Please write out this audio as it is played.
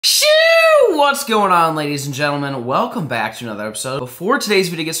Shoo! What's going on, ladies and gentlemen? Welcome back to another episode. Before today's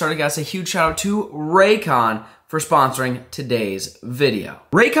video gets started, guys, a huge shout out to RACCOON for sponsoring today's video.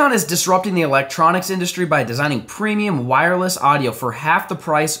 RACCOON is disrupting the electronics industry by designing premium wireless audio for half the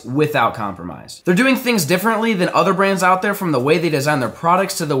price without compromise. They're doing things differently than other brands out there, from the way they design their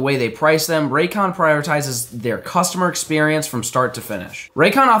products to the way they price them. RACCOON prioritizes their customer experience from start to finish.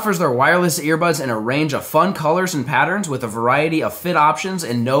 RACCOON offers their wireless earbuds in a range of fun colors and patterns with a variety of fit options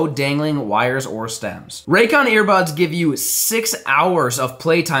and no dangling wires or stems. RACCOON earbuds give you 6 hours of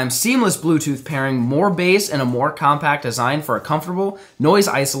playtime, seamless Bluetooth pairing, more bass, and a more compact design for a comfortable,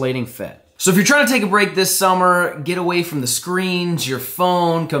 noise-isolating fit. So if you're trying to take a break this summer, get away from the screens, your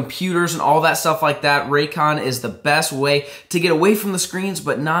phone, computers, and all that stuff like that, RACCOON is the best way to get away from the screens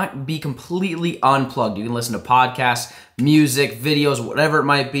but not be completely unplugged. You can listen to podcasts, music, videos, whatever it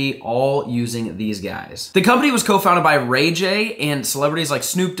might be, all using these guys. The company was co-founded by Ray J, and celebrities like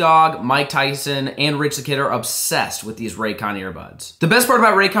Snoop Dogg, Mike Tyson, and Rich the Kid are obsessed with these RACCOON earbuds. The best part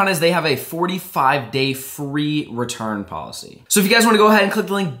about RACCOON is they have a 45-day free return policy. So if you guys want to go ahead and click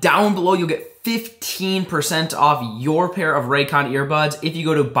the link down below, you'll get 15% off your pair of RACCOON earbuds if you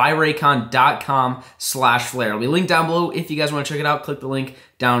go to buyraycon.com/flare. It'll be linked down below. If you guys want to check it out, click the link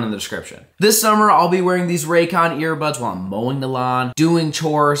down in the description. This summer, I'll be wearing these RACCOON earbuds while I'm mowing the lawn, doing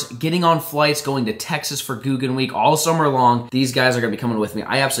chores, getting on flights, going to Texas for Guggen Week. All summer long, these guys are gonna be coming with me.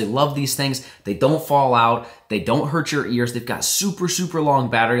 I absolutely love these things. They don't fall out. They don't hurt your ears. They've got super, super long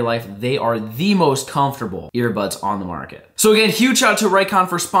battery life. They are the most comfortable earbuds on the market. So again, huge shout out to RACCOON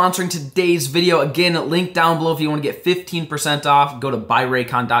for sponsoring today's video. Again, link down below if you want to get 15% off. Go to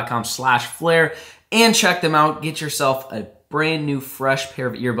buyraycon.com/flare and check them out. Get yourself a brand new, fresh pair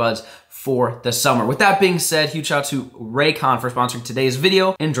of earbuds for the summer. With that being said, huge shout out to RACCOON for sponsoring today's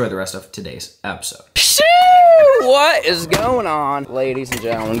video. Enjoy the rest of today's episode. What is going on, ladies and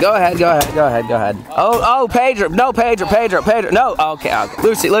gentlemen? Go ahead. Oh, Pedro. No, Pedro. No. Okay.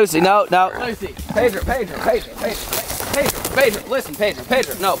 Lucy, no. Lucy. Pedro. Listen,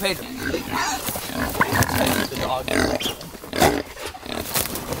 Pedro. No, Pedro.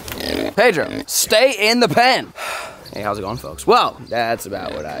 Pedro, stay in the pen. Hey, how's it going, folks? Well, that's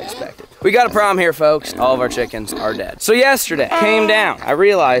about what I expected. We got a problem here, folks. All of our chickens are dead. So yesterday, came down. I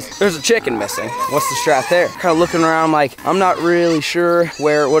realized there's a chicken missing. What's the strat there? Kind of looking around like, I'm not really sure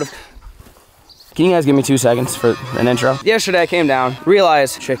where it would have. Can you guys give me 2 seconds for an intro? Yesterday I came down,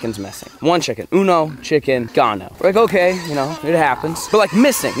 realized chicken's missing. One chicken, uno chicken, gone. We're like, okay, you know, it happens. But like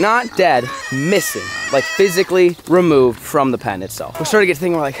missing, not dead, missing. Like physically removed from the pen itself. We started to get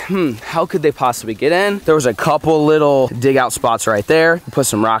thinking, we're like, how could they possibly get in? There was a couple little dig out spots right there. We put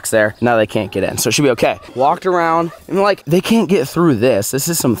some rocks there, now they can't get in. So it should be okay. Walked around, and we're like, they can't get through this. This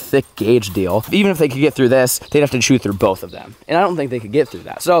is some thick gauge deal. Even if they could get through this, they'd have to chew through both of them. And I don't think they could get through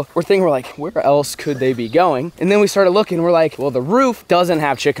that. So we're thinking, we're like, where else could they be going? And then we started looking, we're like, well, the roof doesn't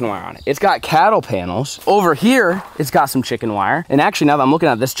have chicken wire on it. It's got cattle panels. Over here, it's got some chicken wire. And actually, now that I'm looking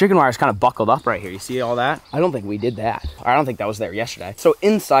at this, chicken wire is kind of buckled up right here. You see all that? I don't think we did that. I don't think that was there yesterday. So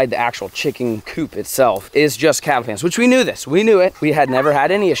inside the actual chicken coop itself is just cattle panels, which we knew this. We knew it. We had never had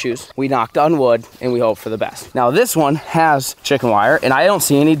any issues. We knocked on wood and we hope for the best. Now this one has chicken wire and I don't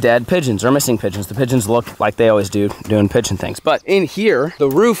see any dead pigeons or missing pigeons. The pigeons look like they always do doing pigeon things. But in here, the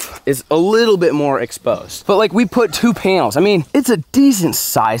roof is a little bit more exposed. But like we put 2 panels. I mean, it's a decent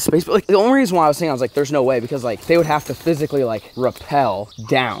size space, but like the only reason why I was saying, I was like, there's no way, because like they would have to physically like rappel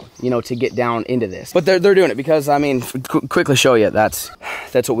down, you know, to get down into this. But they're doing it because, I mean, quickly show you, that's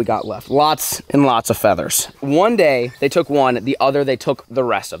what we got left. Lots and lots of feathers. One day they took one, the other they took the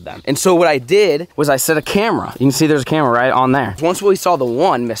rest of them. And so what I did was I set a camera. You can see there's a camera right on there. Once we saw the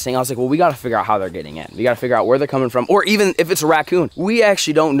one missing, I was like, well, we got to figure out how they're getting in. We got to figure out where they're coming from, or even if it's a raccoon. We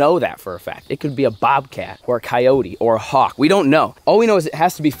actually don't know that for a fact. It could be a bobcat or a coyote or a hawk. We don't know. All we know is it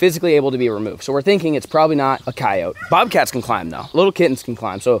has to be physically able to be removed. So we're thinking it's probably not a coyote. Bobcats can climb though. Little kittens can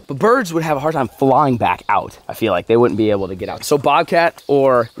climb. So, but birds would have a hard time flying back out. I feel like they wouldn't be able to get out. So bobcat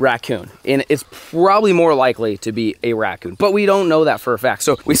or raccoon. And it's probably more likely to be a raccoon, but we don't know that for a fact.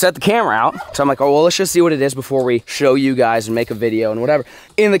 So we set the camera out. So I'm like, oh, well, let's just see what it is before we show you guys and make a video and whatever.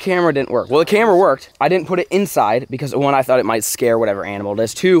 And the camera didn't work. Well, the camera worked. I didn't put it inside because 1, I thought it might scare whatever animal it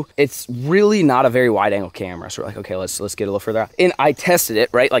is. 2, it's really not a very wide angle camera. So we're like, okay, let's get a little further out. And I tested it,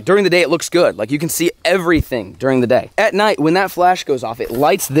 right? Like during the day, it looks good. Like you can see everything during the day. At night, when that flash goes off, it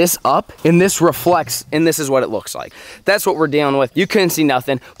lights this up and this reflects reflects, and this is what it looks like. That's what we're dealing with. You couldn't see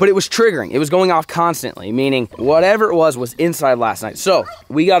nothing, but it was triggering. It was going off constantly, meaning whatever it was inside last night. So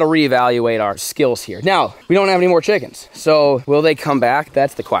we got to reevaluate our skills here. Now, we don't have any more chickens. So will they come back?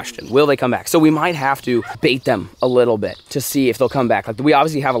 That's the question. Will they come back? So we might have to bait them a little bit to see if they'll come back. Like, we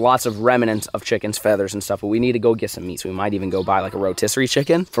obviously have lots of remnants of chickens, feathers and stuff, but we need to go get some meat. So we might even go buy like a rotisserie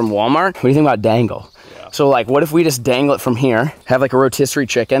chicken from Walmart. What do you think about dangle? So like, what if we just dangle it from here, have like a rotisserie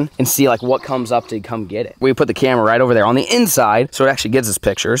chicken, and see like what comes up to come get it? We put the camera right over there on the inside, so it actually gives us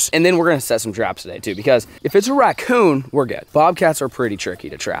pictures. And then we're gonna set some traps today too, because if it's a raccoon, we're good. Bobcats are pretty tricky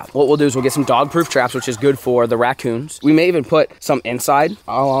to trap. What we'll do is we'll get some dog-proof traps, which is good for the raccoons. We may even put some inside.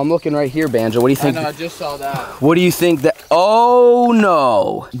 Oh, I'm looking right here, Banjo. What do you think? I know, I just saw that. What do you think that, oh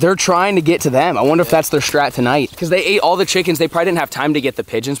no. They're trying to get to them. I wonder if that's their strat tonight. Because they ate all the chickens. They probably didn't have time to get the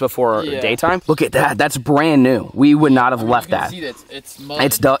pigeons before daytime. Look at that, that's brand new. We would not have left that. It's mud.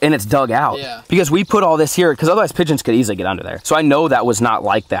 It's dug out. Yeah. Because we put all this here, because otherwise pigeons could easily get under there. So I know that was not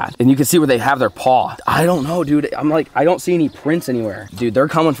like that. And you can see where they have their paw. I don't know, dude. I'm like, I don't see any prints anywhere. Dude, they're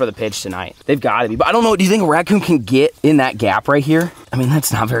coming for the pigeon tonight. They've got to be. But I don't know, do you think a raccoon can get in that gap right here? I mean,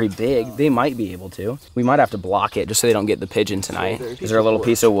 that's not very big. They might be able to. We might have to block it just so they don't get the pigeon tonight. Is there a little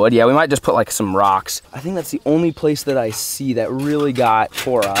piece of wood? Yeah, we might just put like some rocks. I think that's the only place that I see that really got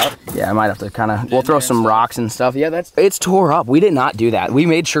tore up. Yeah, I might have to kind of, we'll throw some rocks and stuff. Yeah, it's tore up. We did not do that. We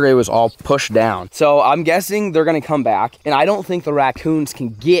made sure it was all pushed down. So I'm guessing they're gonna come back, and I don't think the raccoons can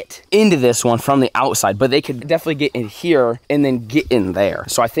get into this one from the outside, but they could definitely get in here and then get in there.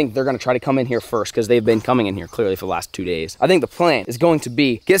 So I think they're gonna try to come in here first, because they've been coming in here clearly for the last 2 days. I think the plan is going to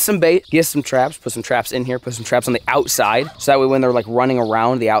be get some bait, get some traps, put some traps in here, put some traps on the outside, so that way when they're like running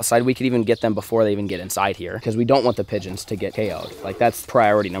around the outside, we could even get them before they even get inside here, because we don't want the pigeons to get KO'd. Like, that's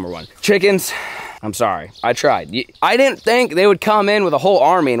priority number one. Chickens, I'm sorry, I tried. I didn't think they would come in with a whole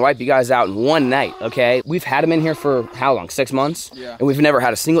army and wipe you guys out in one night, okay? We've had them in here for how long, 6 months? Yeah. And we've never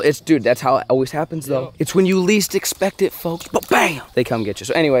had a single, dude, that's how it always happens though. Yep. It's when you least expect it, folks, but bam, they come get you.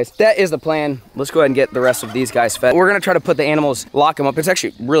 So anyways, that is the plan. Let's go ahead and get the rest of these guys fed. We're gonna try to put the animals, lock them up. It's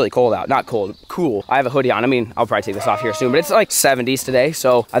actually really cold out, not cold, cool. I have a hoodie on. I mean, I'll probably take this off here soon, but it's like 70s today.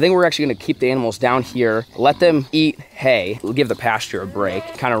 So I think we're actually gonna keep the animals down here, let them eat hay. We'll give the pasture a break,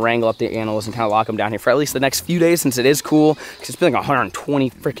 kind of wrangle up the animals and kind of lock them down here for at least the next few days, since it is cool, because it's been like 120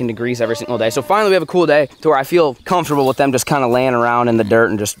 freaking degrees every single day. So finally we have a cool day to where I feel comfortable with them just kind of laying around in the dirt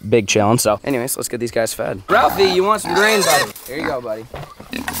and just big chilling. So anyways, let's get these guys fed. Ralphie, you want some grain, buddy? Here you go, buddy.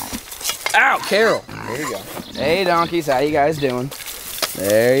 Ow, Carol. There you go. Hey, donkeys, how you guys doing?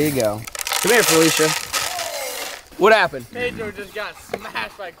 There you go. Come here, Felicia. What happened? Pedro just got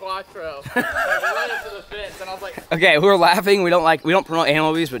smashed by Quattro. Like, right into the fence, and I was like, okay, we were laughing. We don't promote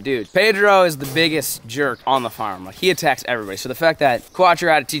animal abuse, but dude, Pedro is the biggest jerk on the farm. Like, he attacks everybody. So the fact that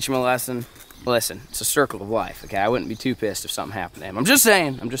Quattro had to teach him a lesson, listen, it's a circle of life, okay? I wouldn't be too pissed if something happened to him. I'm just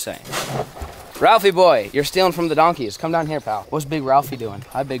saying. Ralphie boy, you're stealing from the donkeys. Come down here, pal. What's big Ralphie doing?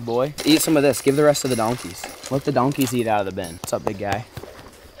 Hi, big boy. Eat some of this. Give the rest of the donkeys. Let the donkeys eat out of the bin. What's up, big guy?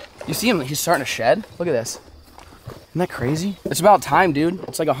 You see him? He's starting to shed. Look at this. Isn't that crazy? It's about time, dude.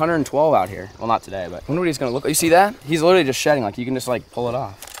 It's like 112 out here. Well, not today, but I wonder what he's gonna look like. You see that? He's literally just shedding. Like, you can just like pull it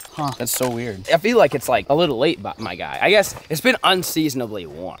off. Huh. That's so weird. I feel like it's like a little late, but my guy. I guess it's been unseasonably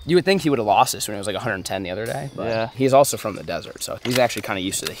warm. You would think he would have lost this when it was like 110 the other day, but yeah. He's also from the desert, so he's actually kind of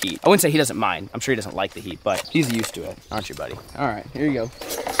used to the heat. I wouldn't say he doesn't mind. I'm sure he doesn't like the heat, but he's used to it. Aren't you, buddy? All right, here you go.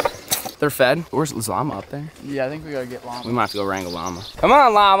 They're fed. Where's Llama up there? yeah, I think we gotta get Llama. We might have to go wrangle Llama. Come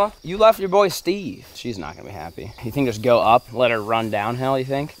on, Llama. You left your boy Steve. She's not gonna be happy. You think just go up, let her run downhill, you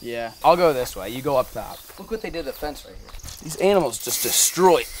think? Yeah. I'll go this way. You go up top. Look what they did to the fence right here. These animals just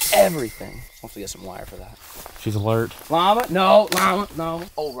destroy everything. Hopefully get some wire for that. She's alert. Llama? No, Llama, no.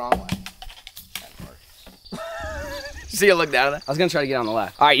 Oh, wrong way. See you look down at that? I was gonna try to get on the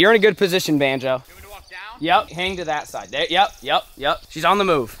left. All right, you're in a good position, Banjo. Yep, hang to that side. There, yep. She's on the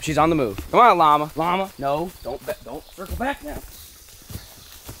move. She's on the move. Come on, Llama. Llama, no, don't circle back now.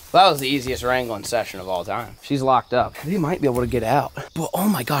 Well, that was the easiest wrangling session of all time. She's locked up. They might be able to get out. But oh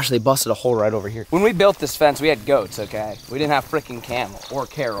my gosh, they busted a hole right over here. When we built this fence, we had goats, okay? We didn't have freaking Camel or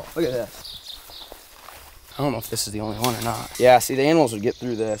Carol. Look at this. I don't know if this is the only one or not. Yeah, see, the animals would get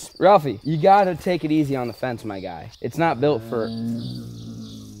through this. Ralphie, you gotta take it easy on the fence, my guy. It's not built for...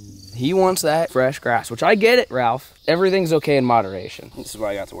 He wants that fresh grass, which I get it, Ralph. Everything's okay in moderation. This is what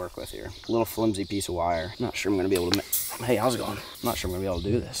I got to work with here. A little flimsy piece of wire. Not sure I'm gonna be able to hey, how's it going? Not sure I'm gonna be able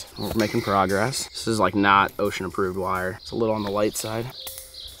to do this. We're making progress. This is like not ocean approved wire. It's a little on the light side.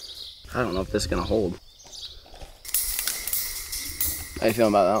 I don't know if this is gonna hold. How you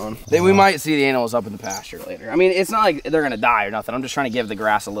feeling about that one? Then we might see the animals up in the pasture later. I mean, it's not like they're gonna die or nothing. I'm just trying to give the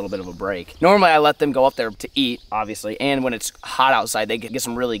grass a little bit of a break. Normally I let them go up there to eat, obviously, and when it's hot outside, they get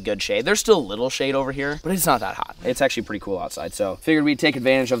some really good shade. There's still a little shade over here, but it's not that hot. It's actually pretty cool outside, so figured we'd take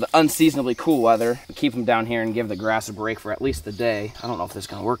advantage of the unseasonably cool weather, keep them down here and give the grass a break for at least the day. I don't know if this is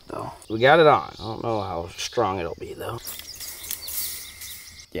gonna work though. We got it on. I don't know how strong it'll be though.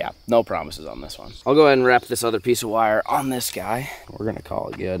 Yeah, no promises on this one. I'll go ahead and wrap this other piece of wire on this guy. We're gonna call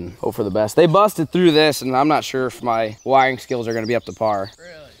it good and hope for the best. They busted through this and I'm not sure if my wiring skills are gonna be up to par.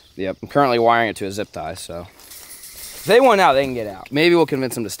 Really? Yep, I'm currently wiring it to a zip tie, so. If they want out, they can get out. Maybe we'll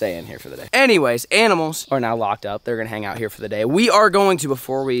convince them to stay in here for the day. Anyways, animals are now locked up. They're gonna hang out here for the day. We are going to,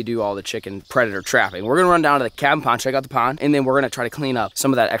 before we do all the chicken predator trapping, we're gonna run down to the cabin pond, check out the pond, and then we're gonna try to clean up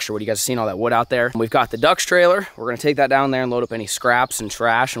some of that extra wood. You guys have seen all that wood out there. We've got the ducks trailer. We're gonna take that down there and load up any scraps and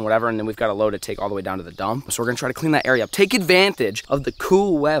trash and whatever, and then we've got to load it, take all the way down to the dump. So we're gonna try to clean that area up, take advantage of the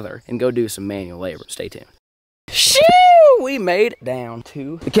cool weather, and go do some manual labor. Stay tuned. Shoo! We made it down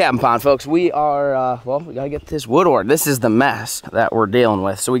to the cabin pond, folks. We are, well, we gotta get this wood ordered. This is the mess that we're dealing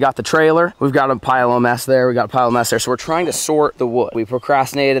with. So we got the trailer. We've got a pile of mess there. We got a pile of mess there. So we're trying to sort the wood. We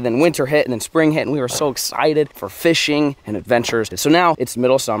procrastinated, then winter hit, and then spring hit, and we were so excited for fishing and adventures. So now it's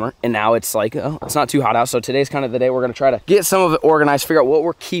middle of summer, and now it's like, oh, it's not too hot out. So today's kind of the day we're gonna try to get some of it organized, figure out what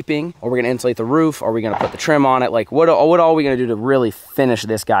we're keeping. Are we gonna insulate the roof? Are we gonna put the trim on it? Like, what all are we gonna do to really finish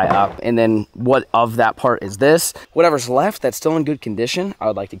this guy up? And then what of that part is this? Whatever's left that's still in good condition, I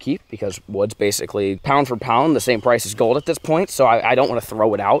would like to keep, because wood's basically pound for pound the same price as gold at this point, so I don't want to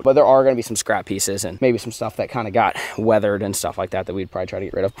throw it out. But there are going to be some scrap pieces and maybe some stuff that kind of got weathered and stuff like that that we'd probably try to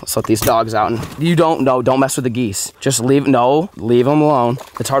get rid of. Let's let these dogs out, and you don't mess with the geese. Just leave them alone.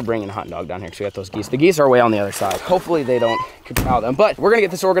 It's hard bringing a hot dog down here because we got those geese. The geese are way on the other side. Hopefully they don't corral them, but we're gonna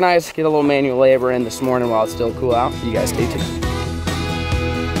get this organized, get a little manual labor in this morning while it's still cool out. You guys stay tuned.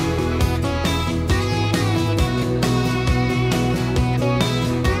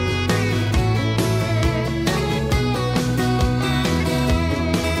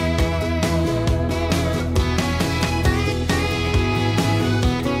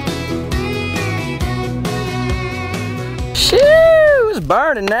 It's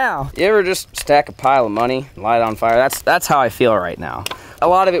burning now. You ever just stack a pile of money and light it on fire? That's how I feel right now. A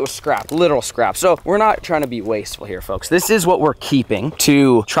lot of it was scrap, literal scrap. So we're not trying to be wasteful here, folks. This is what we're keeping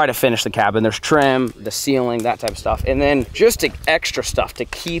to try to finish the cabin. There's trim, the ceiling, that type of stuff. And then just extra stuff to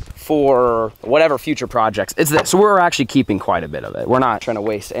keep for whatever future projects. It's this. So we're actually keeping quite a bit of it. We're not trying to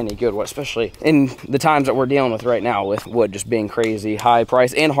waste any good wood, especially in the times that we're dealing with right now with wood just being crazy, high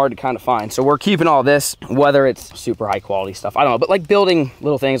price and hard to kind of find. So we're keeping all this, whether it's super high quality stuff, I don't know, but like building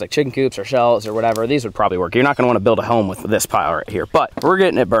little things like chicken coops or shells or whatever, these would probably work. You're not gonna wanna build a home with this pile right here, but we're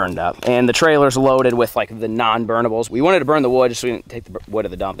getting it burned up. And the trailer's loaded with like the non-burnables. We wanted to burn the wood just so we didn't take the wood to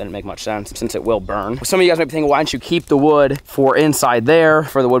the dump. That didn't make much sense since it will burn. Some of you guys might be thinking, why don't you keep the wood for inside there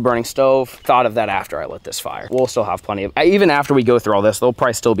for the wood burning stove? Thought of that after I lit this fire. We'll still have plenty of, even after we go through all this, there'll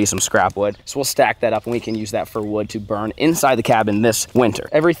probably still be some scrap wood. So we'll stack that up and we can use that for wood to burn inside the cabin this winter.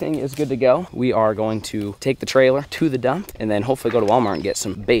 Everything is good to go. We are going to take the trailer to the dump and then hopefully go to Walmart and get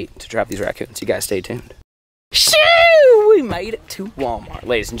some bait to trap these raccoons. You guys stay tuned. Shoo! We made it to Walmart.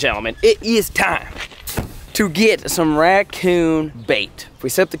 Ladies and gentlemen, it is time to get some raccoon bait. If we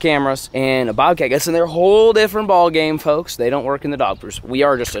set up the cameras and a bobcat gets in their whole different ball game, folks. They don't work in the dog fooders. We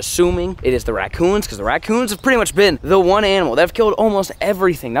are just assuming it is the raccoons because the raccoons have pretty much been the one animal that have killed almost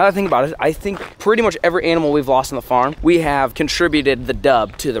everything. Now that I think about it, I think pretty much every animal we've lost on the farm, we have contributed the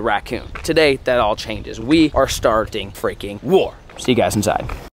dub to the raccoon. Today, that all changes. We are starting freaking war. See you guys inside.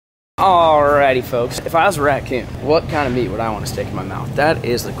 Alrighty, folks, if I was a raccoon, what kind of meat would I want to stick in my mouth? That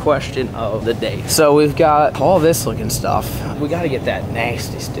is the question of the day. So we've got all this looking stuff. We got to get that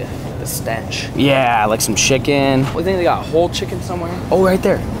nasty stuff, the stench. Yeah, like some chicken. We think they got whole chicken somewhere? Oh, right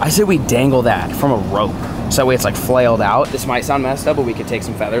there. I said we dangle that from a rope. So that way it's like flailed out. This might sound messed up, but we could take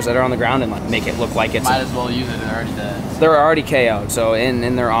some feathers that are on the ground and like make it look like it's... Might as well use it, they're already dead. They're already KO'd, so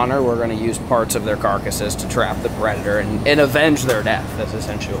in their honor, we're gonna use parts of their carcasses to trap the predator and avenge their death. That's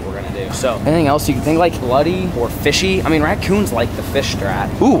essentially what we're gonna do. So, anything else you can think like bloody or fishy? I mean, raccoons like the fish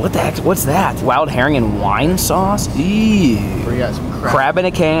strat. Ooh, what the heck, what's that? Wild herring and wine sauce? Ew. We got some crab. Crab in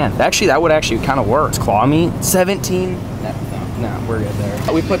a can. Actually, that would actually kind of work. It's claw meat, 17. No, we're good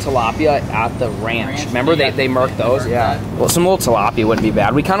there. We put tilapia at the ranch. Remember they marked those? Yeah. Well, some little tilapia wouldn't be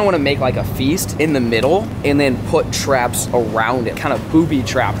bad. We kind of want to make like a feast in the middle and then put traps around it, kind of booby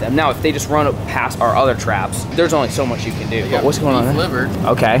trap them. Now, if they just run past our other traps, there's only so much you can do. But what's going on there? Liver.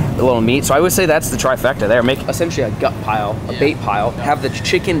 Okay, a little meat. So I would say that's the trifecta there. Make essentially a gut pile, a bait pile, have the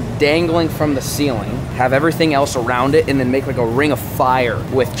chicken dangling from the ceiling, have everything else around it, and then make like a ring of fire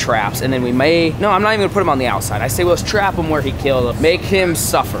with traps. And then we may, no, I'm not even gonna put him on the outside. I say let's trap him where he killed him. Make him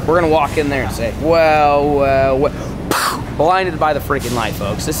suffer. We're gonna walk in there and say, well, blinded by the freaking light,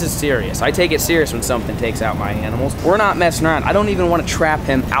 folks. This is serious. I take it serious when something takes out my animals. We're not messing around. I don't even want to trap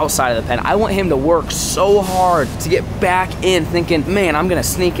him outside of the pen. I want him to work so hard to get back in thinking, man, I'm gonna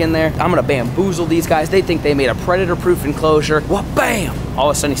sneak in there. I'm gonna bamboozle these guys. They think they made a predator-proof enclosure. Well, bam! All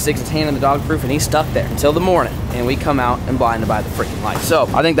of a sudden he sticks his hand in the dog-proof and he's stuck there until the morning. And we come out and blinded by the freaking light. So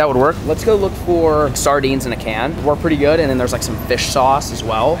I think that would work. Let's go look for sardines in a can. We're pretty good. And then there's like some fish sauce as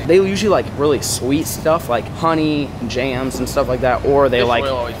well. They usually like really sweet stuff like honey and jams and stuff like that, or they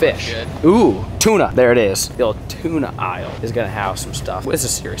like fish. Ooh, tuna. There it is. The old tuna aisle is gonna have some stuff. This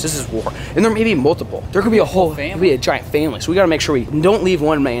is serious. This is war. And there may be multiple. There could be a whole family. Could be a giant family. So we gotta make sure we don't leave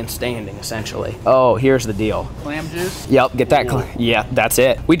one man standing, essentially. Oh, here's the deal. Clam juice? Yep, get that. Yeah, that's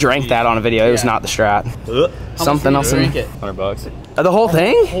it. We drank that on a video. It was not the strat. Something else in it. $100. The whole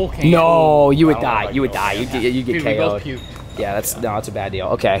thing? Whole can. No, you would die. You would die. You get KO'd. Yeah, that's no, it's a bad deal.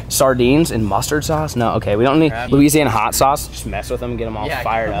 Okay, sardines and mustard sauce? No, okay, we don't need Louisiana hot sauce. Just mess with them and get them all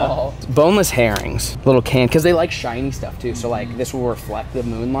fired up. Boneless herrings, little can, because they like shiny stuff too. So like this will reflect the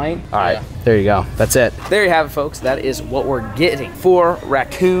moonlight. All right, there you go. That's it. There you have it, folks. That is what we're getting for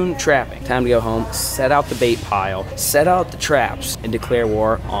raccoon trapping. Time to go home, set out the bait pile, set out the traps, and declare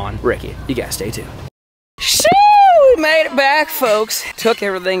war on Ricky. You guys stay tuned. We made it back, folks. Took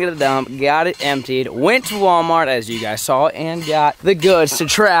everything to the dump, got it emptied, went to Walmart, as you guys saw, and got the goods to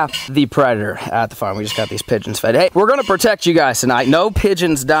trap the predator at the farm. We just got these pigeons fed. Hey, we're gonna protect you guys tonight. No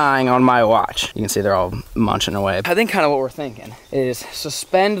pigeons dying on my watch. You can see they're all munching away. I think kind of what we're thinking is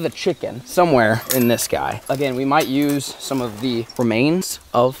suspend the chicken somewhere in this guy. Again, we might use some of the remains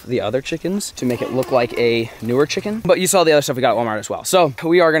of the other chickens to make it look like a newer chicken. But you saw the other stuff we got at Walmart as well. So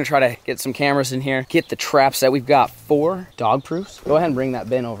we are gonna try to get some cameras in here, get the traps that we've got 4 dog proofs. Go ahead and bring that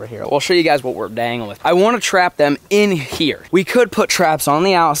bin over here. We'll show you guys what we're dangling with. I want to trap them in here. We could put traps on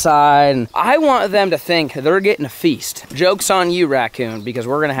the outside. And I want them to think they're getting a feast. Joke's on you, raccoon, because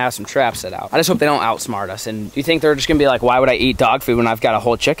we're gonna have some traps set out. I just hope they don't outsmart us. And you think they're just gonna be like, why would I eat dog food when I've got a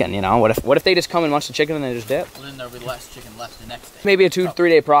whole chicken? You know, what if they just come and munch the chicken and they just dip? Well, then there'll be less chicken left the next day. Maybe a 2-3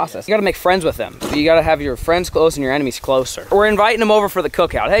 day process. You gotta make friends with them. You gotta have your friends close and your enemies closer. We're inviting them over for the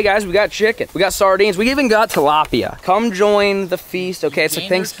cookout. Hey guys, we got chicken. We got sardines. We even got tilapia. Come join the feast. Okay, it's like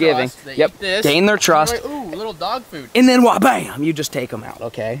Thanksgiving. Yep. Gain their trust. Like, ooh, little dog food. And then what? Bam! You just take them out.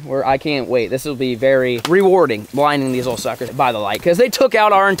 Okay. I can't wait. This will be very rewarding, blinding these little suckers by the light, because they took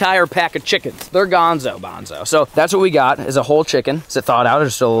out our entire pack of chickens. They're gonzo bonzo. So that's what we got. Is a whole chicken. Is it thawed out or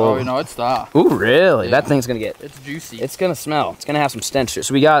still? Oh no, it's thawed. Ooh, really? Yeah. That thing's gonna get. It's juicy. It's gonna smell. It's gonna have some stench to it.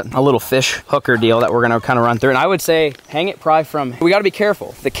 So we got a little fish hooker deal that we're gonna kind of run through, and I would say hang it probably from. We got to be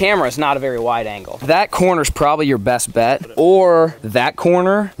careful. The camera is not a very wide angle. That corner's probably your best bet, or that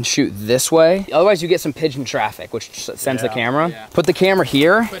corner and shoot this way. Otherwise, you get some pigeon traffic, which sends the camera. Yeah. Put the camera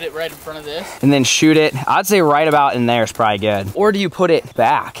here. Put it right in front of this. And then shoot it. I'd say right about in there is probably good. Or do you put it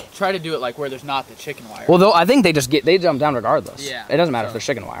back? Try to do it like where there's not the chicken wire. Well, though, I think they jump down regardless. Yeah. It doesn't matter if there's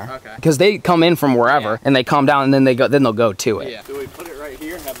chicken wire. Okay. Because they come in from wherever and they come down and then they'll go to it. Yeah. Do we put it right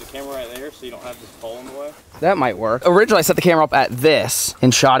here and have the camera right there so you don't have this pole in the way? That might work. Originally, I set the camera up at this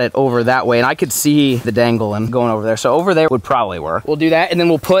and shot it over that way, and I could see the dangle and going over there. So over there would probably work. We'll do that, and then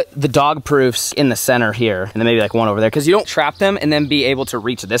we'll put the dog proofs in the center here, and then maybe like one over there, because you don't trap them and then be able to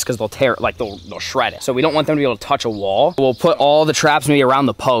reach this, because they'll tear, like they'll shred it. So we don't want them to be able to touch a wall. We'll put all the traps maybe around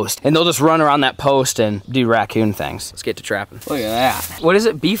the post, and they'll just run around that post and do raccoon things. Let's get to trapping. Look at that. What is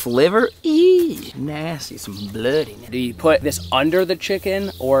it? Beef liver? Eee, nasty, some blood in it. Do you put this under the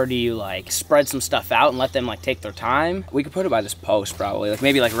chicken, or do you like spread some stuff out and let them like take their time? We could put it by this post probably, like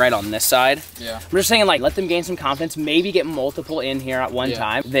maybe like right on this side. Yeah. I'm just saying, like, let them gain some confidence, maybe get multiple in here at one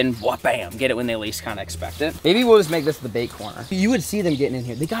time, then what, bam, get it when they least kind of expect it. Maybe we'll just make this the bait corner. You would see them getting in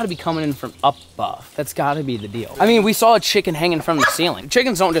here. They gotta be coming in from up above. That's gotta be the deal. I mean, we saw a chicken hanging from the ceiling.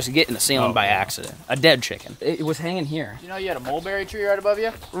 Chickens don't just get in the ceiling by accident. A dead chicken. It was hanging here. You know you had a mulberry tree right above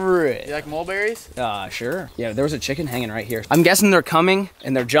you? Right. You like mulberries? Sure. Yeah, there was a chicken hanging right here. I'm guessing they're coming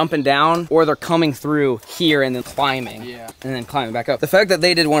and they're jumping down, or they're coming through here and then climbing. Yeah. And then climbing back up. The fact that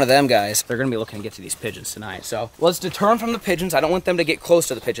they did one of them guys, they're gonna be looking to get to these pigeons tonight. So let's deter them from the pigeons. I don't want them to get close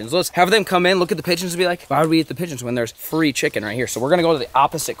to the pigeons. Let's have them come in, look at the pigeons and be like, why would we eat the pigeons when there's free chicken right here? So we're gonna go to the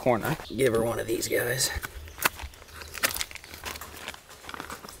opposite corner. Give her one of these guys.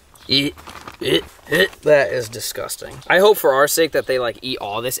 Eat. That is disgusting. I hope for our sake that they like eat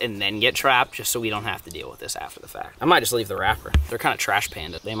all this and then get trapped just so we don't have to deal with this after the fact. I might just leave the wrapper. They're kind of trash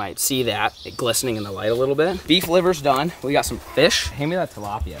panda. They might see that it glistening in the light a little bit. Beef liver's done. We got some fish. Hand me that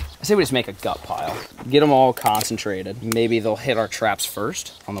tilapia. I say we just make a gut pile. Get them all concentrated. Maybe they'll hit our traps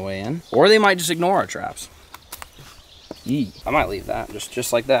first on the way in, or they might just ignore our traps. I might leave that,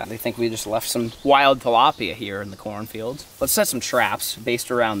 just like that. They think we just left some wild tilapia here in the cornfields. Let's set some traps based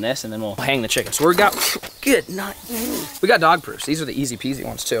around this, and then we'll hang the chicken. So we got, we got dog proofs. These are the easy peasy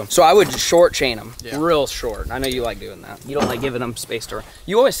ones too. So I would short chain them, real short. I know you like doing that. You don't like giving them space to run.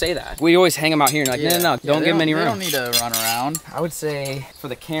 You always say that. We always hang them out here, and you're like, no, don't give them any room. They don't need to run around. I would say, for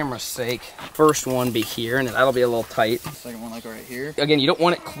the camera's sake, first one be here, and that'll be a little tight. Second one like right here. Again, you don't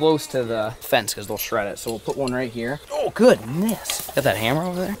want it close to the fence because they'll shred it. So we'll put one right here. Oh, goodness. Got that hammer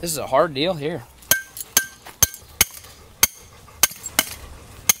over there? This is a hard deal here.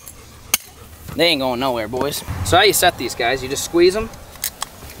 They ain't going nowhere, boys. So how you set these guys, you just squeeze them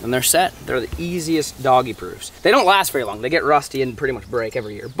and they're set. They're the easiest doggy proofs. They don't last very long. They get rusty and pretty much break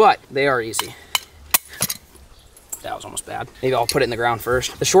every year, but they are easy. That was almost bad. Maybe I'll put it in the ground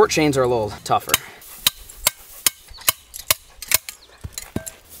first. The short chains are a little tougher.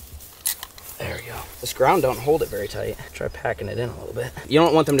 There we go. This ground don't hold it very tight. Try packing it in a little bit. You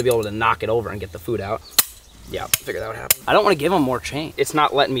don't want them to be able to knock it over and get the food out. Yeah, figure that would happen. I don't want to give them more chain. It's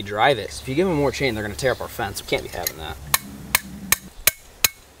not letting me drive it. So if you give them more chain, they're going to tear up our fence. We can't be having that.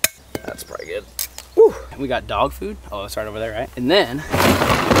 That's probably good. Woo. We got dog food. Oh, it's right over there, right? And then,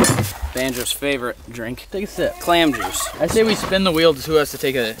 Banjo's favorite drink. Take a sip. Clam juice. I say we spin the wheel to who has to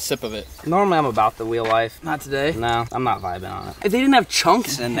take a sip of it. Normally I'm about the wheel life. Not today. No, I'm not vibing on it. If they didn't have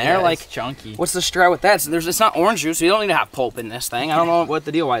chunks in there, Yeah, like, it's chunky. what's the strat with that? It's not orange juice, so you don't need to have pulp in this thing. I don't know what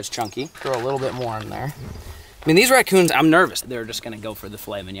the deal why it's chunky. Throw a little bit more in there. I mean, these raccoons, I'm nervous. They're just gonna go for the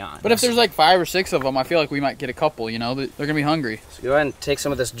filet mignon. But if there's like 5 or 6 of them, I feel like we might get a couple, you know? They're gonna be hungry. So go ahead and take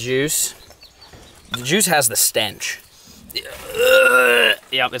some of this juice. The juice has the stench.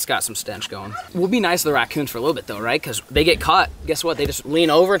 Yep, it's got some stench going. We'll be nice to the raccoons for a little bit though, right? Because they get caught. Guess what? They just lean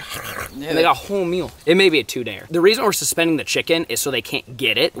over and they got a whole meal. It may be a 2-dayer. The reason we're suspending the chicken is so they can't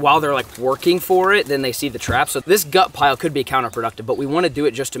get it while they're like working for it. Then they see the trap. So this gut pile could be counterproductive, but we want to do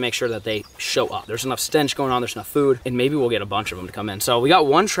it just to make sure that they show up. There's enough stench going on. There's enough food, and maybe we'll get a bunch of them to come in. So we got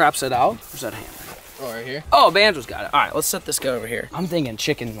one trap set out. Where's that hammer? Oh, right here? Oh, Banjo's got it. All right, let's set this guy over here. I'm thinking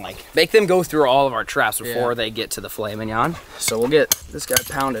chicken, like, make them go through all of our traps before they get to the filet mignon. So we'll get this guy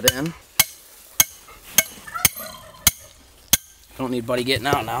pounded in. Don't need Buddy getting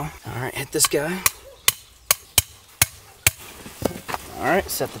out now. All right, hit this guy. All right,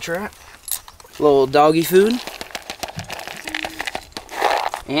 set the trap. Little doggy food.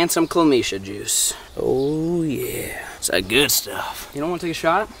 And some chlamydia juice. Oh, yeah. It's that good stuff. You don't want to take a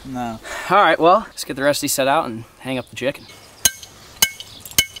shot? No. All right, well, let's get the rest of these set out and hang up the chicken.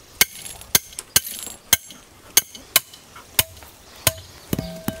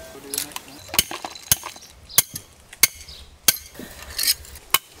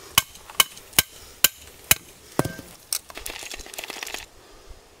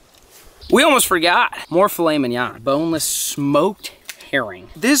 We almost forgot. More filet mignon. Boneless smoked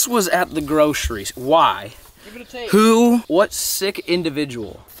herring. This was at the groceries. Why? Give it a taste. Who, what sick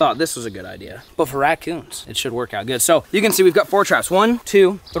individual thought this was a good idea? But for raccoons, it should work out good. So you can see we've got 4 traps. 1,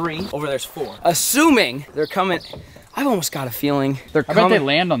 2, 3. Over there's 4. Assuming they're coming. I've almost got a feeling they're coming. I bet they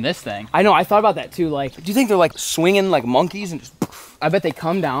land on this thing. I know, I thought about that too. Like, do you think they're like swinging like monkeys and just, I bet they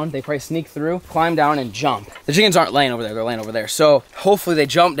come down, they probably sneak through, climb down and jump. The chickens aren't laying over there, they're laying over there. So hopefully they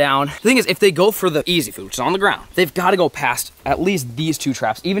jump down. The thing is, if they go for the easy food, which is on the ground, they've got to go past at least these 2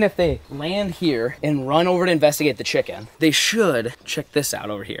 traps. Even if they land here and run over to investigate the chicken, they should check this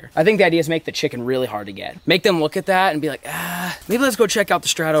out over here. I think the idea is make the chicken really hard to get. Make them look at that and be like, maybe let's go check out the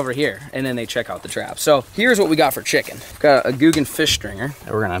strat over here. And then they check out the trap. So here's what we got for chicken. We've got a Guggen fish stringer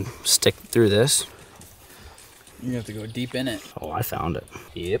that we're gonna stick through this. You have to go deep in it. Oh, I found it.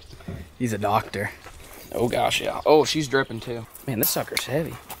 Yep. He's a doctor. Oh gosh, yeah. Oh, she's dripping too. Man, this sucker's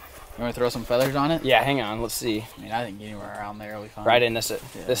heavy. You want to throw some feathers on it? Yeah, hang on, let's see. I mean, I think anywhere around there will be fine. Right in this,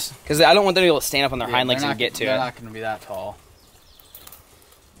 because I don't want them to be able to stand up on their hind legs and get to They're it. not going to be that tall.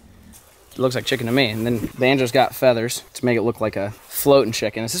 It looks like chicken to me. And then Banjo's got feathers to make it look like a floating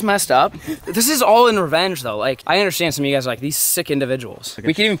chicken. Is this messed up? This is all in revenge though. Like, I understand some of you guys are like these sick individuals.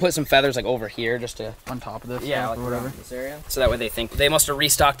 We could even put some feathers like over here just to On top of this, yeah, like or whatever. this area. So that way they think they must have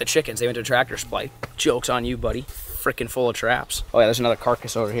restocked the chickens. They went to Tractor Supply. Joke's on you, buddy. Freaking full of traps. Oh yeah, there's another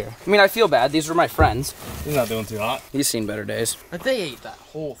carcass over here. I mean, I feel bad. These were my friends. He's not doing too hot. He's seen better days. But they ate that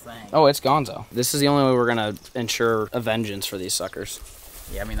whole thing. Oh, it's gonzo. This is the only way we're gonna ensure a vengeance for these suckers.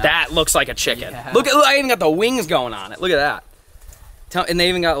 Yeah, I mean That looks like a chicken. Yeah. Look, I even got the wings going on it. Look at that. And they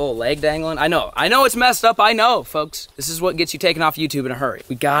even got a little leg dangling. I know it's messed up. I know, folks. This is what gets you taken off YouTube in a hurry.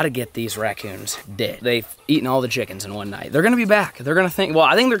 We gotta get these raccoons dead. They've eaten all the chickens in one night. They're gonna be back. They're gonna think, well,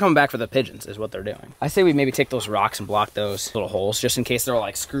 I think they're coming back for the pigeons is what they're doing. I say we maybe take those rocks and block those little holes just in case they're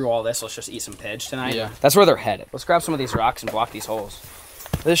like, screw all this, let's just eat some pigeons tonight. Yeah. That's where they're headed. Let's grab some of these rocks and block these holes.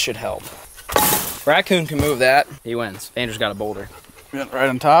 This should help. Raccoon can move that. He wins. Andrew's got a boulder. right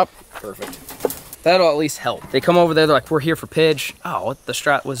on top. Perfect. That'll at least help. They come over there, they're like, we're here for pidge. Oh, what the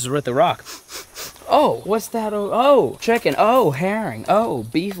strat was with the rock. Oh, what's that? Oh, chicken. Oh, herring. Oh,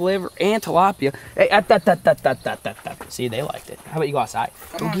 beef liver and tilapia. Hey, see, they liked it. How about you go outside?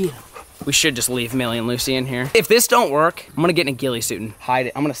 Go get them. We should just leave Millie and Lucy in here. If this don't work, I'm gonna get in a ghillie suit and hide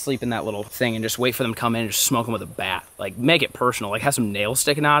it. I'm gonna sleep in that little thing and just wait for them to come in and just smoke them with a bat. Like, make it personal, like have some nails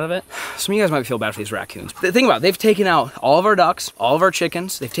sticking out of it. Some of you guys might feel bad for these raccoons. But think about it, they've taken out all of our ducks, all of our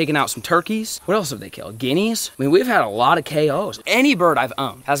chickens. They've taken out some turkeys. What else have they killed? Guineas? I mean, we've had a lot of KOs. Any bird I've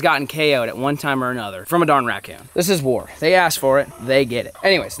owned has gotten KO'd at one time or another from a darn raccoon. This is war. They asked for it, they get it.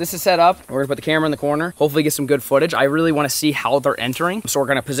 Anyways, this is set up. We're gonna put the camera in the corner, hopefully get some good footage. I really wanna see how they're entering. So we're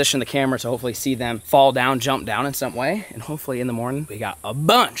gonna position the camera to hopefully see them fall down, jump down in some way. And hopefully in the morning, we got a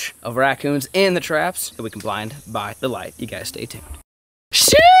bunch of raccoons in the traps that we can blind by the light. You guys stay tuned.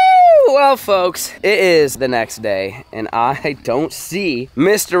 Shoo! Well, folks, it is the next day, and I don't see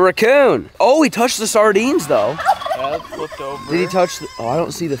Mr. Raccoon. Oh, he touched the sardines, though. Yeah, it flipped over. Did he touch the... Oh, I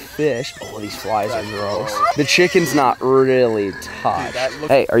don't see the fish. Oh, these flies are gross. The chicken's not really touched.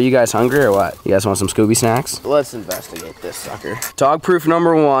 Hey, are you guys hungry or what? You guys want some Scooby snacks? Let's investigate this sucker. Dog proof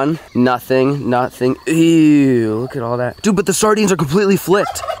number one. Nothing, nothing. Ew, look at all that. Dude, but the sardines are completely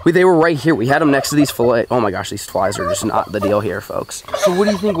flipped. They were right here. We had them next to these fillet. Oh my gosh, these flies are just not the deal here, folks. So what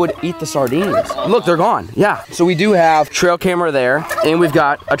do you think would eat the sardines? Look, they're gone. Yeah. So we do have trail camera there, and we've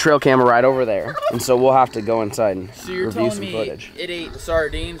got a trail camera right over there. And so we'll have to go inside and So you're review telling some me footage. it ate the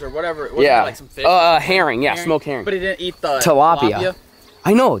sardines or whatever? It wasn't Yeah. like some fish? Herring. Yeah, smoked herring. But it didn't eat the Tilapia.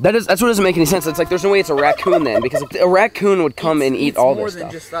 I know, that's what doesn't make any sense. It's like, there's no way it's a raccoon then, because a raccoon would come and eat all this stuff.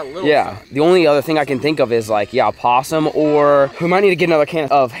 More than just that little stuff. The only other thing I can think of is like, yeah, a possum, or we might need to get another can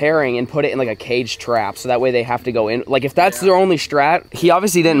of herring and put it in like a cage trap, so that way they have to go in. Like, if that's their only strat, he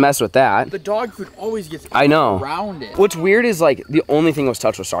obviously didn't mess with that. The dog food always gets I know. around it. What's weird is like, the only thing that was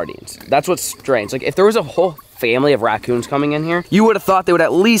touched was sardines. That's what's strange. Like, if there was a whole family of raccoons coming in here, you would have thought they would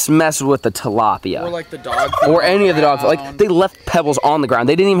at least mess with the tilapia. Or like the dog food Or any of the dog food. Like, ground. they left pebbles on the ground.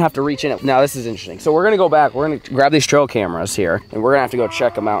 They didn't even have to reach in it. Now, this is interesting. So we're gonna go back. We're gonna grab these trail cameras here, and we're gonna have to go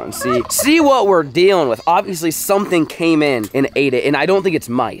check them out and see what we're dealing with. Obviously, something came in and ate it, and I don't think it's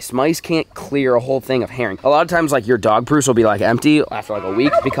mice. Mice can't clear a whole thing of herring. A lot of times, like, your dog proofs will be like empty after like a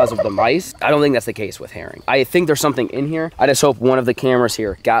week because of the mice. I don't think that's the case with herring. I think there's something in here. I just hope one of the cameras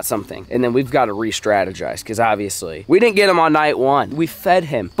here got something, and then we've got to re-strategize, because obviously we didn't get him on night one. We fed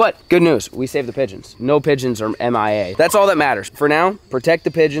him. But good news, we saved the pigeons. No pigeons are MIA. That's all that matters. For now, protect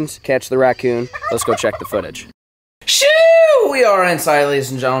the pigeons, catch the raccoon. Let's go check the footage. Shoo! We are inside,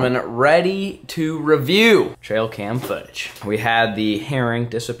 ladies and gentlemen, ready to review trail cam footage. We had the herring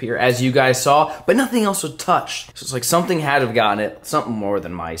disappear, as you guys saw, but nothing else was touched. So it's like something had to have gotten it, something more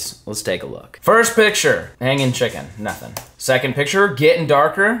than mice. Let's take a look. First picture, hanging chicken, nothing. Second picture, getting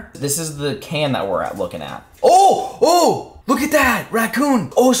darker. This is the can that we're looking at. Oh, look at that,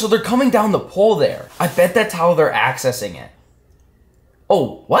 raccoon. Oh, so they're coming down the pole there. I bet that's how they're accessing it.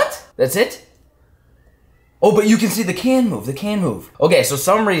 Oh, what? That's it? Oh, but you can see the can move, Okay, so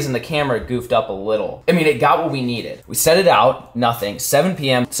some reason the camera goofed up a little. I mean, it got what we needed. We set it out, nothing. 7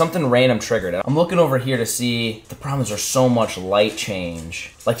 p.m., something random triggered it. I'm looking over here to see, the problem is there's so much light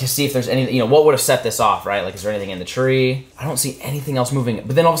change. Like, to see if there's anything, you know, what would have set this off, right? Like, is there anything in the tree? I don't see anything else moving.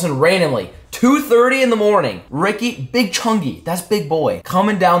 But then all of a sudden, randomly, 2:30 in the morning, Ricky, Big Chungy, that's big boy,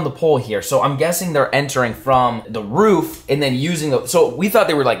 coming down the pole here. So I'm guessing they're entering from the roof and then using the, so we thought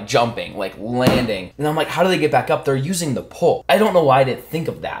they were like jumping, like landing. And I'm like, how do they get back up? They're using the pole. I don't know why I didn't think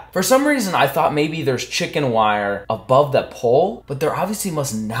of that. For some reason, I thought maybe there's chicken wire above that pole, but there obviously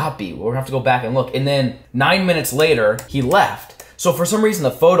must not be. We'll have to go back and look. And then 9 minutes later, he left. So for some reason,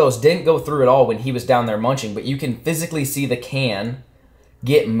 the photos didn't go through at all when he was down there munching, but you can physically see the can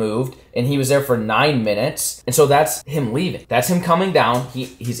get moved, and he was there for 9 minutes, and so that's him leaving. That's him coming down,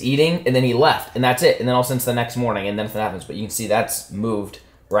 he's eating, and then he left, and that's it. And then all of a sudden it's the next morning, and then nothing happens. But you can see that's moved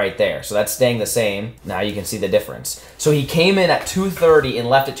right there. So that's staying the same. Now you can see the difference. So he came in at 2:30 and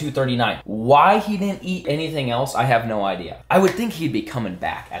left at 2:39. Why he didn't eat anything else, I have no idea. I would think he'd be coming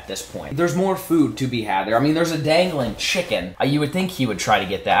back at this point. There's more food to be had there. I mean, there's a dangling chicken. You would think he would try to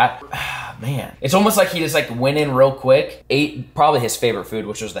get that. Man, it's almost like he just like went in real quick, ate probably his favorite food,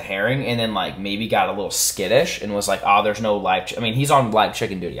 which was the herring, and then like maybe got a little skittish and was like, oh, there's no live I mean, he's on live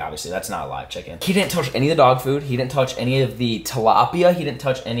chicken duty, obviously. That's not live chicken. He didn't touch any of the dog food. He didn't touch any of the tilapia. He didn't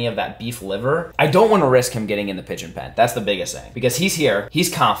touch any of that beef liver. I don't want to risk him getting in the pigeon pen. That's the biggest thing, because he's here,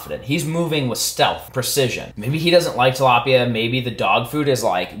 he's confident, he's moving with stealth, precision. Maybe he doesn't like tilapia. Maybe the dog food is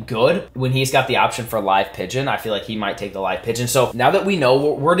like good. When he's got the option for live pigeon, I feel like he might take the live pigeon. So now that we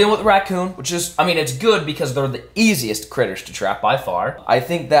know we're dealing with raccoon, which is, I mean, it's good because they're the easiest critters to trap by far. I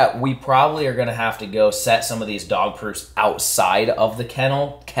think that we probably are gonna have to go set some of these dog proofs outside of the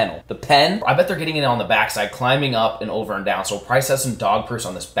the pen. I bet they're getting it on the backside, climbing up and over and down. So we'll probably set some dog proofs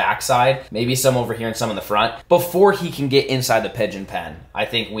on this backside, maybe some over here and some in the front. Before he can get inside the pigeon pen, I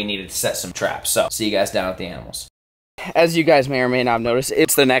think we needed to set some traps. So see you guys down at the animals. As you guys may or may not have noticed,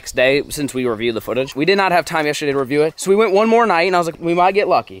 it's the next day since we reviewed the footage. We did not have time yesterday to review it, so we went one more night, and I was like, we might get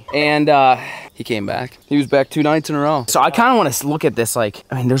lucky. And he came back. He was back 2 nights in a row. So I kind of want to look at this, like,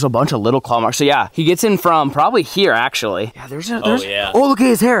 I mean, there's a bunch of little claw marks. So yeah, he gets in from probably here, actually. Yeah, oh, look at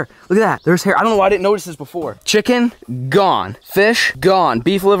his hair. Look at that. There's hair. I don't know why I didn't notice this before. Chicken, gone. Fish, gone.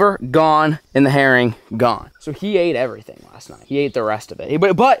 Beef liver, gone. And the herring, gone. So he ate everything last night. He ate the rest of it.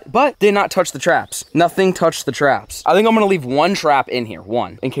 But did not touch the traps. Nothing touched the traps. I think I'm gonna leave one trap in here,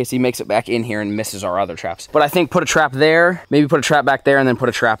 in case he makes it back in here and misses our other traps. But I think put a trap there, maybe put a trap back there, and then put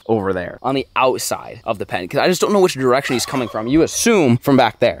a trap over there on the outside of the pen, because I just don't know which direction he's coming from. You assume from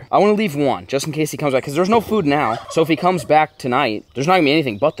back there. I wanna leave one, just in case he comes back, because there's no food now. So if he comes back tonight, there's not gonna be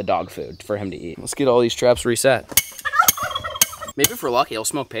anything but the dog food for him to eat. Let's get all these traps reset. Maybe if we're lucky, he'll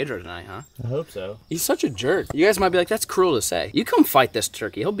smoke Pedro tonight, huh? I hope so. He's such a jerk. You guys might be like, that's cruel to say. You come fight this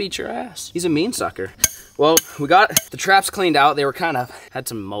turkey, he'll beat your ass. He's a mean sucker. Well, we got the traps cleaned out. They were had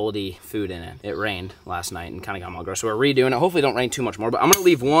some moldy food in it. It rained last night and kind of got them all gross. So we're redoing it. Hopefully it don't rain too much more, but I'm gonna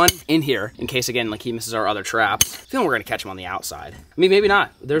leave one in here in case, again, like he misses our other traps. I feel like we're gonna catch him on the outside. I mean, maybe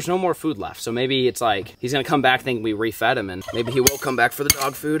not. There's no more food left. So maybe it's like, he's gonna come back thinking we refed him, and maybe he will come back for the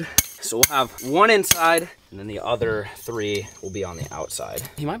dog food. So we'll have one inside, and then the other 3 will be on the outside.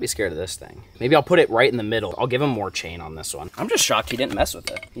 He might be scared of this thing. Maybe I'll put it right in the middle. I'll give him more chain on this one. I'm just shocked he didn't mess with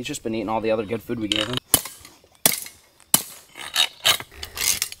it. He's just been eating all the other good food we gave him.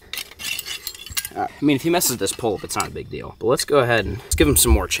 I mean, if he messes with this pull-up, it's not a big deal. But let's go ahead and let's give him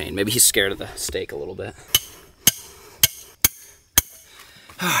some more chain. Maybe he's scared of the steak a little bit.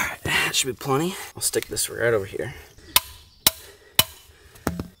 All right, that should be plenty. I'll stick this right over here.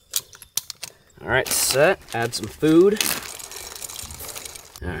 All right, set. Add some food.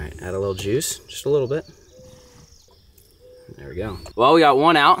 All right, add a little juice, just a little bit. There we go. Well, we got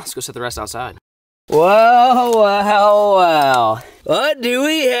one out. Let's go set the rest outside. Whoa. What do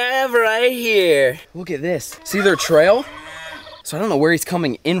we have right here? Look at this. See their trail? So I don't know where he's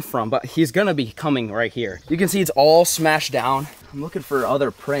coming in from, but he's gonna be coming right here. You can see it's all smashed down. I'm looking for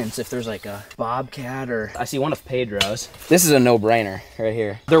other prints, if there's like a bobcat or... I see one of Pedro's. This is a no-brainer right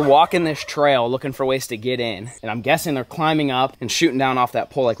here. They're walking this trail looking for ways to get in, and I'm guessing they're climbing up and shooting down off that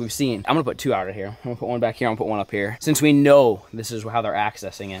pole like we've seen. I'm gonna put 2 out of here. I'm gonna put one back here, I'm gonna put one up here. Since we know this is how they're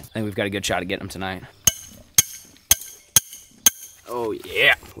accessing it, I think we've got a good shot at getting them tonight. Oh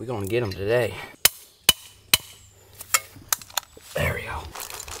yeah, we're gonna get them today. There we go.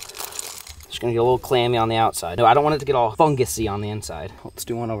 Just gonna get a little clammy on the outside. No, I don't want it to get all fungusy on the inside. Let's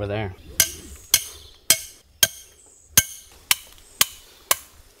do one over there.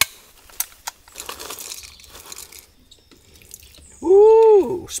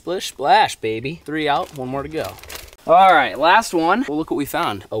 Ooh, splish splash, baby. 3 out, 1 more to go. All right, last one. Well, look what we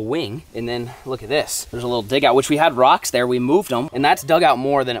found, a wing. And then look at this. There's a little dig out, which we had rocks there. We moved them, and that's dug out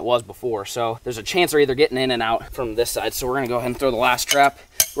more than it was before. So there's a chance they're either getting in and out from this side. So we're gonna go ahead and throw the last trap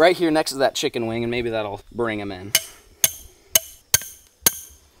right here next to that chicken wing, and maybe that'll bring them in.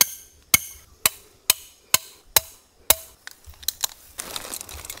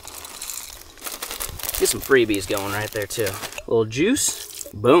 Get some freebies going right there too. A little juice,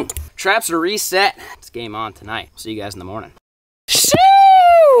 boom. Traps are reset. It's game on tonight. See you guys in the morning. Shoo!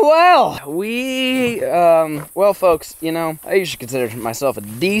 Well, Well, well, folks, you know, I usually consider myself a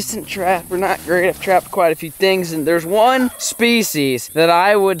decent trapper, not great. I've trapped quite a few things, and there's one species that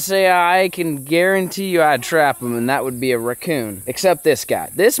I would say I can guarantee you I'd trap them, and that would be a raccoon. Except this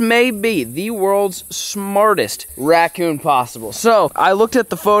guy. This may be the world's smartest raccoon possible. So, I looked at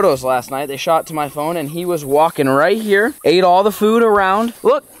the photos last night. They shot to my phone, and he was walking right here, ate all the food around.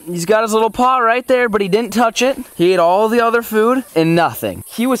 Look, he's got his little paw right there, but he didn't touch it. He ate all the other food and nothing.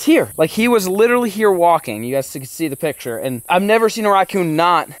 He was here. Like, he was literally here walking. You guys can see the picture. And I've never seen a raccoon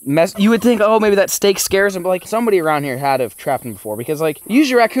not mess. You would think, oh, maybe that steak scares him, but like somebody around here had to have trapped him before, because like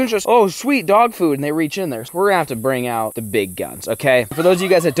usually raccoons just, oh, sweet dog food, and they reach in there. So we're gonna have to bring out the big guns, okay? For those of you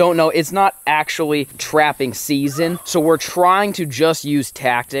guys that don't know, it's not actually trapping season. So we're trying to just use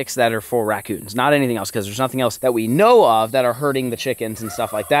tactics that are for raccoons, not anything else, because there's nothing else that we know of that are hurting the chickens and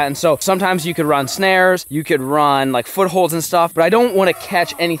stuff like that. And so sometimes you could run snares, you could run like footholds and stuff, but I don't want to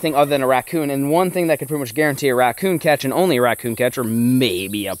catch anything other than a raccoon. And one thing that could pretty much guarantee a raccoon catch, and only a raccoon catch, or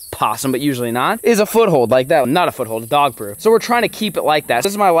maybe a possum, but usually not, is a foothold like that. Not a foothold, a dog proof. So we're trying to keep it like that.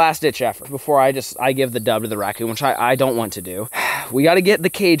 This is my last ditch effort before I give the dub to the raccoon, which I don't want to do. We got to get the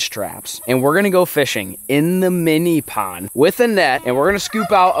cage traps, and we're gonna go fishing in the mini pond with a net, and we're gonna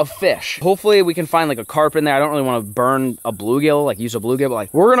scoop out a fish. Hopefully we can find like a carp in there. I don't really want to burn a bluegill, like use a bluegill, but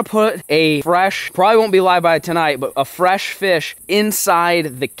like we're gonna put a fresh, probably won't be live by tonight, but a fresh fish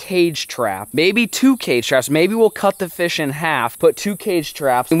inside the cage trap. Maybe 2 cage traps. Maybe we'll cut the fish in half, put 2 cage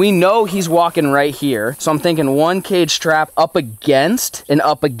traps, and we know he's walking right here. So I'm thinking 1 cage trap up against and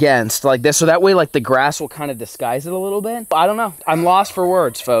up against like this. So that way like the grass will kind of disguise it a little bit. I don't know. I'm lost for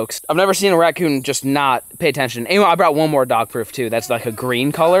words, folks. I've never seen a raccoon just not pay attention. Anyway, I brought one more dog proof too. That's like a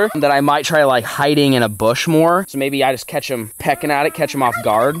green color that I might try like hiding in a bush more. So maybe I just catch him pecking at it, catch him off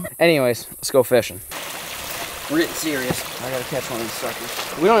guard. Anyways, let's go fishing. We're getting serious. I gotta catch one of these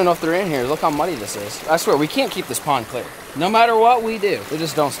suckers. We don't even know if they're in here. Look how muddy this is. I swear, we can't keep this pond clear. No matter what we do, they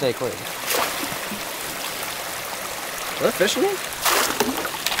just don't stay clear. Are there fish in here?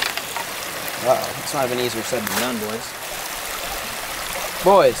 Uh-oh, it's not even easier said than done, boys.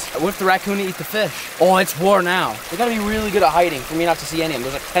 Boys, what if the raccoon eat the fish? Oh, it's worn out. They gotta be really good at hiding for me not to see any of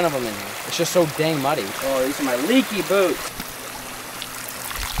them. There's like 10 of them in here. It's just so dang muddy. Oh, these are my leaky boots.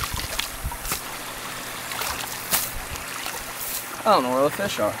 I don't know where the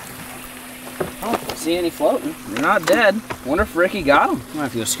fish are. I don't see any floating. They're not dead. Wonder if Ricky got them. I might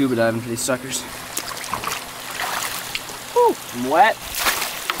have to go scuba diving for these suckers. Whew, I'm wet.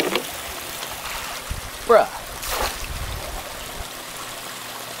 Bruh.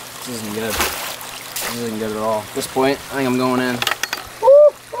 This isn't good. This isn't good at all. At this point, I think I'm going in.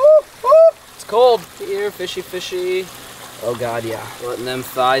 Woo, woo, woo. It's cold. Here, fishy, fishy. Oh God, yeah. Letting them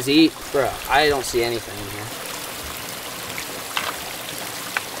thighs eat. Bruh, I don't see anything in here.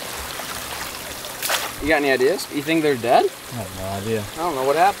 You got any ideas? You think they're dead? I have no idea. I don't know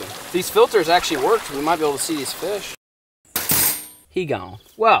what happened. If these filters actually worked, we might be able to see these fish. He gone.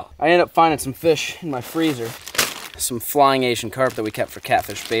 Well, I ended up finding some fish in my freezer. Some flying Asian carp that we kept for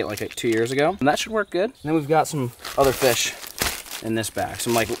catfish bait like 2 years ago. And that should work good. And then we've got some other fish in this bag.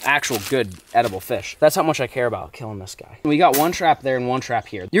 Some like actual good edible fish. That's how much I care about killing this guy. We got 1 trap there and 1 trap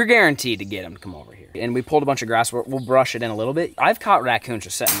here. You're guaranteed to get him to come over here. And we pulled a bunch of grass. We'll brush it in a little bit. I've caught raccoons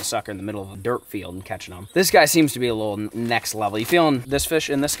just setting the sucker in the middle of a dirt field and catching them. This guy seems to be a little next level. You feeling this fish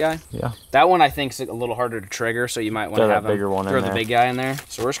in this guy? Yeah. That one I think is a little harder to trigger, so you might want to have bigger one throw the big guy in there.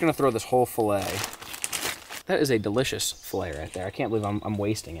 So we're just gonna throw this whole fillet. That is a delicious fillet right there. I can't believe I'm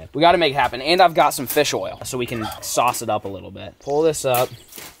wasting it. We got to make it happen. And I've got some fish oil so we can sauce it up a little bit. Pull this up,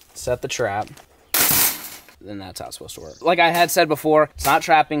 set the trap. Then that's how it's supposed to work. Like I had said before, it's not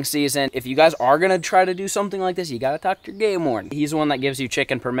trapping season. If you guys are gonna try to do something like this, you gotta talk to your game warden. He's the one that gives you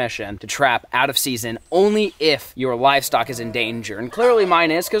chicken permission to trap out of season only if your livestock is in danger. And clearly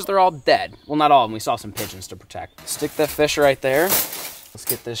mine is, because they're all dead. Well, not all of them. We saw some pigeons to protect. Stick that fish right there. Let's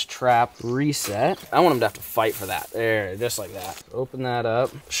get this trap reset. I want him to have to fight for that. There, just like that. Open that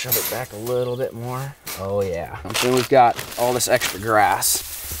up, shove it back a little bit more. Oh yeah. And then we've got all this extra grass.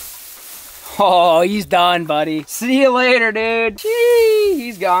 Oh, he's done, buddy. See you later, dude. Gee,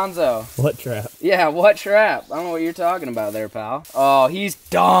 he's gonzo. What trap? Yeah, what trap? I don't know what you're talking about there, pal. Oh, he's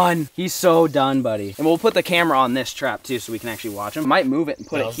done. He's so done, buddy. And we'll put the camera on this trap, too, so we can actually watch him. Might move it and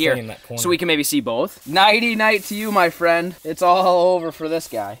put it here, so we can maybe see both. Nighty-night to you, my friend. It's all over for this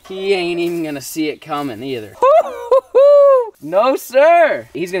guy. He ain't even gonna see it coming, either. No, sir.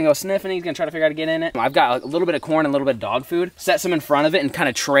 He's gonna go sniffing. He's gonna try to figure out how to get in it. I've got a little bit of corn and a little bit of dog food. Set some in front of it and kind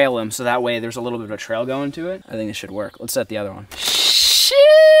of trail him so that way there's a little bit of a trail going to it. I think this should work. Let's set the other one.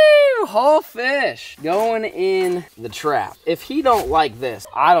 Shoo! Whole fish going in the trap. If he don't like this,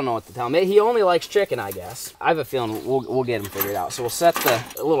 I don't know what to tell him. He only likes chicken, I guess. I have a feeling we'll get him figured out. So we'll set the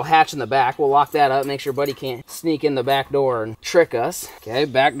little hatch in the back. We'll lock that up, make sure Buddy can't sneak in the back door and trick us. Okay,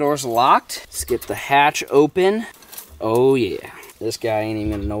 back door's locked. Let's get the hatch open. Oh yeah. This guy ain't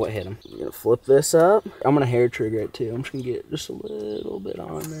even gonna know what hit him. I'm gonna flip this up. I'm gonna hair trigger it too. I'm just gonna get just a little bit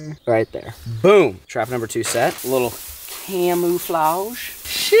on there. Right there. Boom. Trap number 2 set. A little camouflage.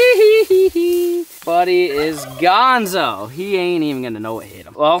 Shee. Buddy is gonzo. He ain't even gonna know what hit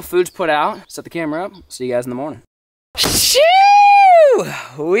him. Well, food's put out. Set the camera up. See you guys in the morning. Shoo!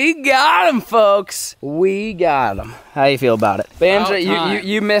 We got him, folks. We got him. How you feel about it? Banjo,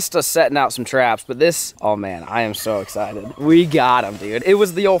 you missed us setting out some traps, but this, oh man, I am so excited. We got him, dude. It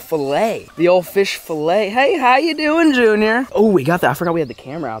was the old fillet, the old fish fillet. Hey, how you doing, Junior? Oh, we got that. I forgot we had the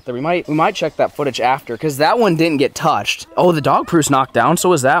camera out there. We might check that footage after, because that one didn't get touched. Oh, the dog proof's knocked down, so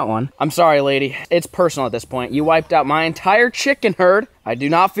was that one. I'm sorry, lady. It's personal at this point. You wiped out my entire chicken herd. I do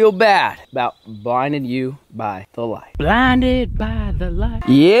not feel bad about blinding you by the light. Blinded by the light.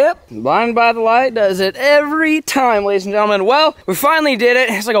 Yep, blinded by the light does it every time, ladies and gentlemen. Well, we finally did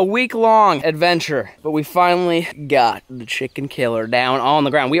it. It's like a week-long adventure, but we finally got the chicken killer down on the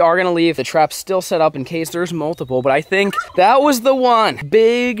ground. We are gonna leave the trap still set up in case there's multiple, but I think that was the one.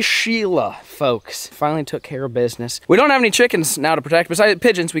 Big Sheila, folks. Finally took care of business. We don't have any chickens now to protect. Besides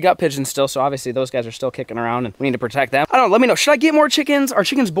pigeons, we got pigeons still, so obviously those guys are still kicking around and we need to protect them. I don't know, let me know. Should I get more chickens? Are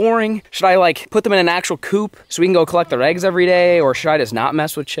chickens boring? Should I like put them in an actual coop so we can go collect their eggs every day? Or should I just not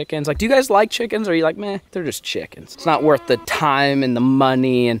mess with chickens? Like, do you guys like chickens? Or are you like, meh, they're just chickens. It's not worth the time and the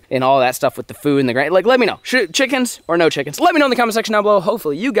money and all that stuff with the food and the grain. Like, let me know. Chickens or no chickens? Let me know in the comment section down below.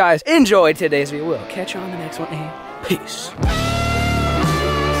 Hopefully you guys enjoyed today's video. We'll catch you on the next one and peace.